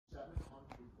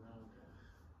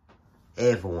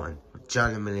Hey everyone,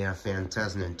 John Amelia fan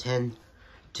 2010.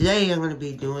 Today I'm going to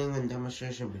be doing a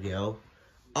demonstration video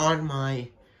on my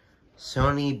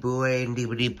Sony Blu-ray and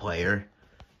DVD player.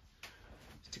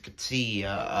 As you can see,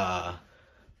 I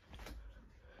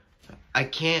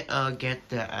can't get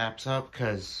the apps up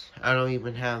because I don't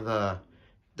even have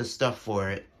the stuff for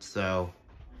it. So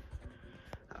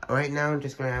right now I'm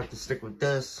just going to have to stick with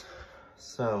this.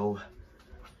 So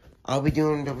I'll be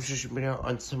doing a demonstration video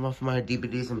on some of my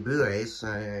DVDs and Blu-rays.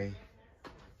 I'm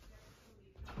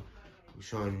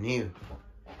showing you.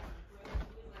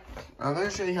 I'm going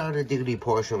to show you how the DVD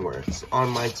portion works on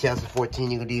my 2014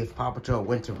 DVD of Paw Patrol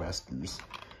Winter Rescues.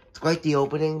 It's quite the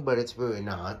opening, but it's really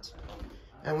not.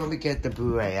 And let me get the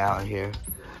Blu-ray out here.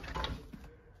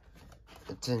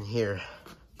 It's in here.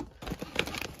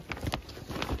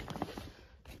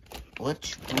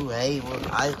 Which Blu-ray would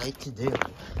I like to do?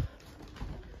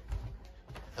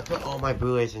 I put all my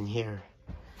Blu-rays in here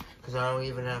because I don't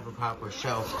even have a proper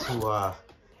shelf to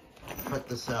put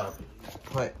this up,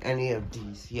 put any of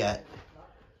these yet.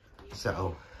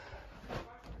 So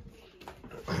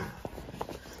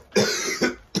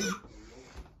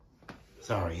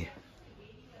sorry.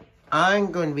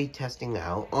 I'm going to be testing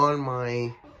out on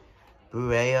my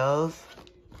Blu-ray of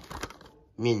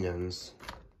Minions.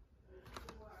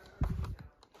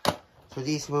 So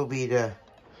these will be the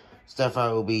stuff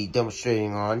I will be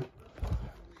demonstrating on.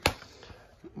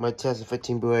 My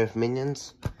 2015 Blu-ray of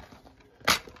Minions.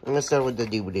 I'm gonna start with the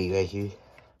DVD right here.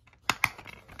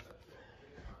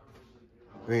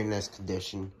 Very nice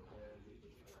condition.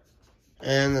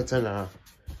 And it's on a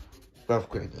rough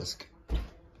gray disc.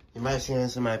 You might have seen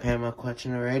this in my Panama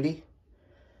collection already.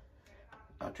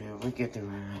 We get the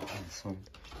remote for this one.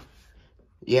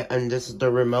 Yeah, and this is the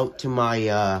remote to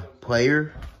my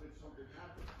player.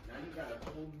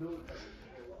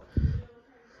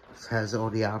 This has all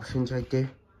the options right there.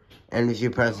 And if you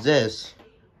press this,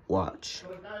 watch.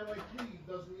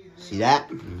 See that?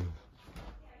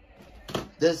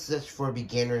 This is for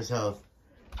beginners of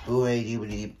Blu-ray,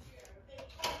 DVD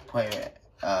player,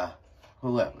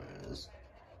 whoever it is.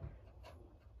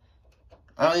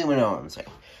 I don't even know what I'm saying.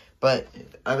 But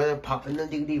I'm gonna pop in the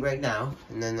DVD right now,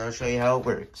 and then I'll show you how it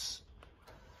works.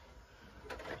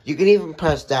 You can even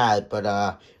press that, but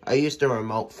I used the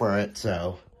remote for it,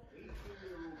 so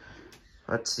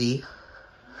let's see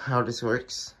how this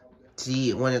works.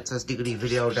 See, when it says DVD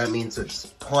video, that means it's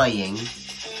playing.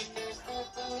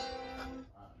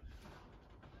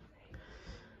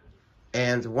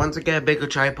 And once I get a bigger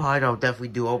tripod, I'll definitely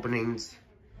do openings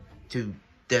to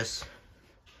this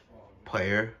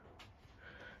player.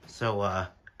 So, I'm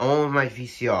on my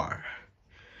VCR.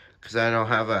 Because I don't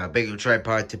have a bigger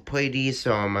tripod to play these,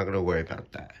 so I'm not going to worry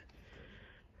about that.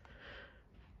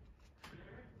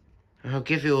 I'll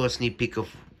give you a little sneak peek of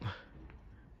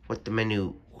what the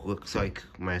menu looks like,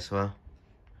 might as well.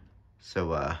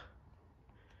 So,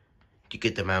 you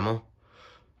get the memo?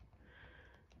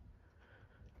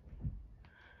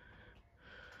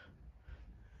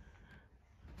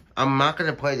 I'm not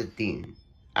gonna play the theme.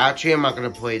 Actually, I'm not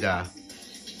gonna play the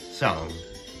song.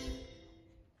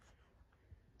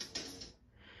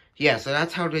 Yeah, so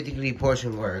that's how the DVD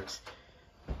portion works.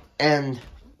 And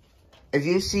if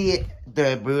you see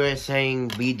the Blu-ray saying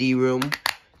BD room,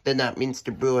 then that means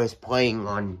the Blu-ray is playing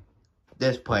on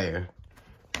this player.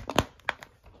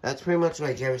 That's pretty much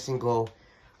like every single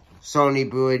Sony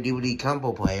Blu-ray DVD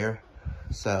combo player.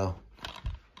 So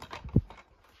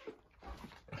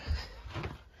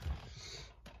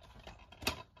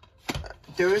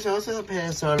there is also a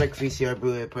Panasonic VCR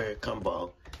Blu-ray player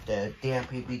combo, the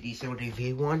DMP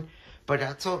BD70V one, but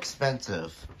that's so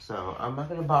expensive, so I'm not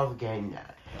gonna bother getting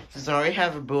that, since I already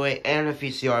have a Blu-ray and a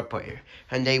VCR player,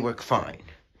 and they work fine.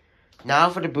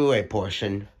 Now for the Blu-ray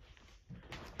portion,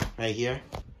 right here.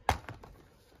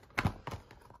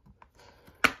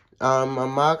 I'm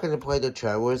not gonna play the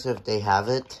trailers if they have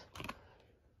it.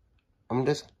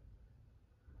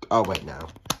 Oh wait, no.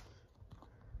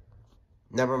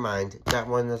 Never mind, that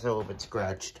one is a little bit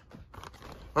scratched.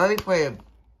 Let me play a...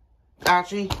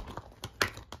 Actually,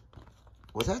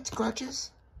 was that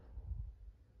scratches?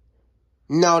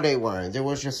 No, they weren't. There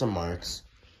was just some marks.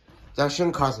 That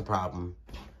shouldn't cause a problem.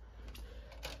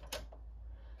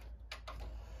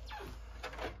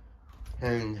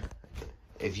 And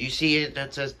if you see it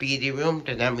that says BD room,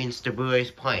 then that means the Blu-ray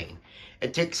is playing.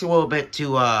 It takes a little bit to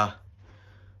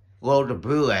load the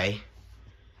Blu-ray.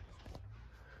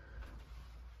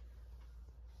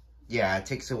 Yeah, it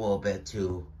takes a little bit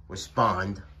to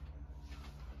respond.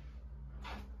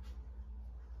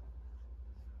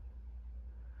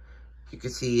 You can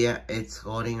see it's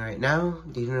loading right now,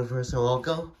 the Universal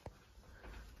logo.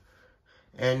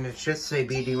 And it should say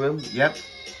BD room. Yep.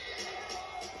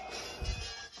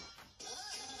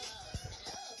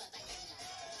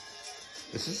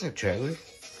 Is this a trailer?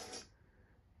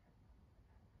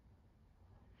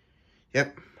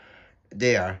 Yep.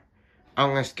 They are. I'm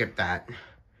gonna skip that.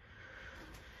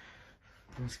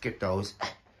 Let's skip those.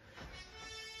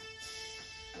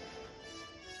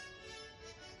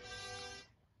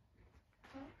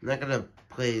 I'm not gonna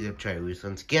play the trailers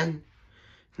once again,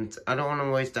 since I don't want to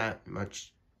waste that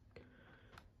much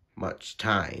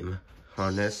time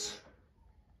on this.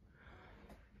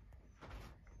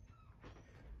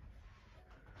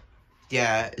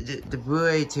 Yeah, the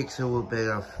Blu-ray takes a little bit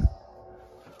of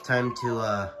time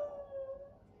to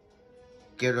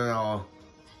get it all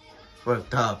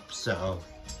worked up, so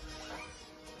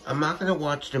I'm not gonna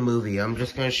watch the movie. I'm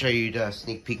just gonna show you the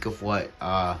sneak peek of what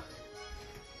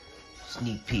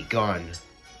sneak peek on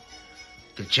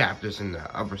the chapters and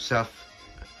the other stuff.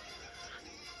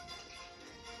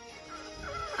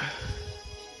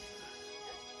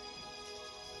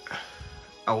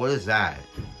 Oh, what is that?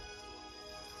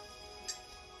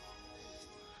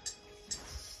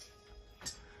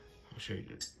 I'll show you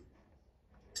this.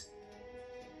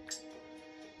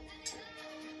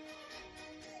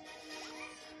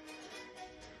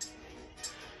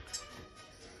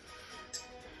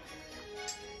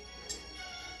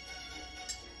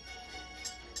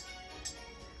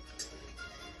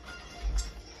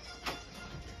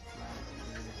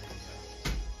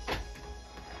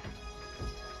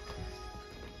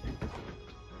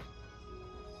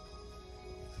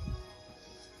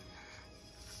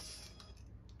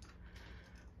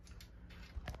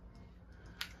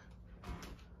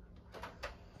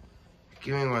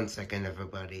 Give me 1 second,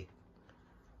 everybody.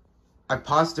 I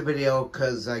paused the video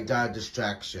because I got a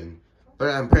distraction. But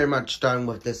I'm pretty much done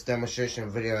with this demonstration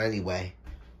video anyway.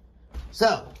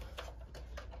 So,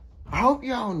 I hope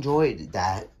y'all enjoyed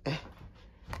that.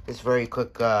 This very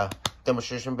quick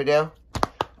demonstration video.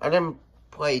 I didn't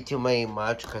play too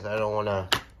much because I don't want to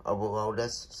overload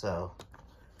this. So,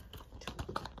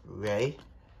 Blu-ray.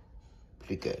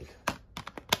 Pretty good.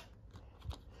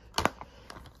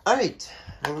 Alright,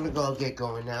 I'm gonna go get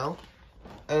going now,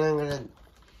 and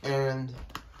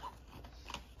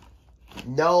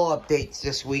no updates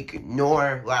this week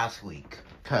nor last week,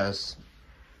 cause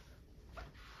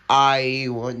I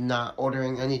was not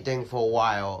ordering anything for a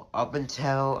while up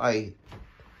until I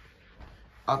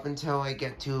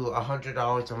get to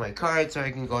 $100 on my card so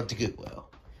I can go to Goodwill,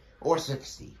 or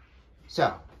 60.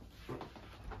 So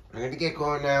I'm gonna get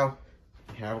going now.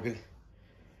 Have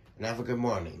a good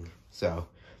morning. So.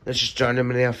 This is John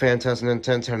Eminem, Fan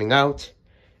 2010 turning out,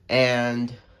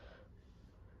 and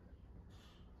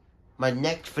my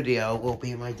next video will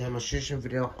be my demonstration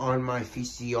video on my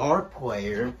VCR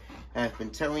player I've been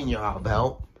telling y'all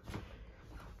about,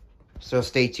 so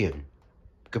stay tuned.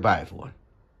 Goodbye, everyone.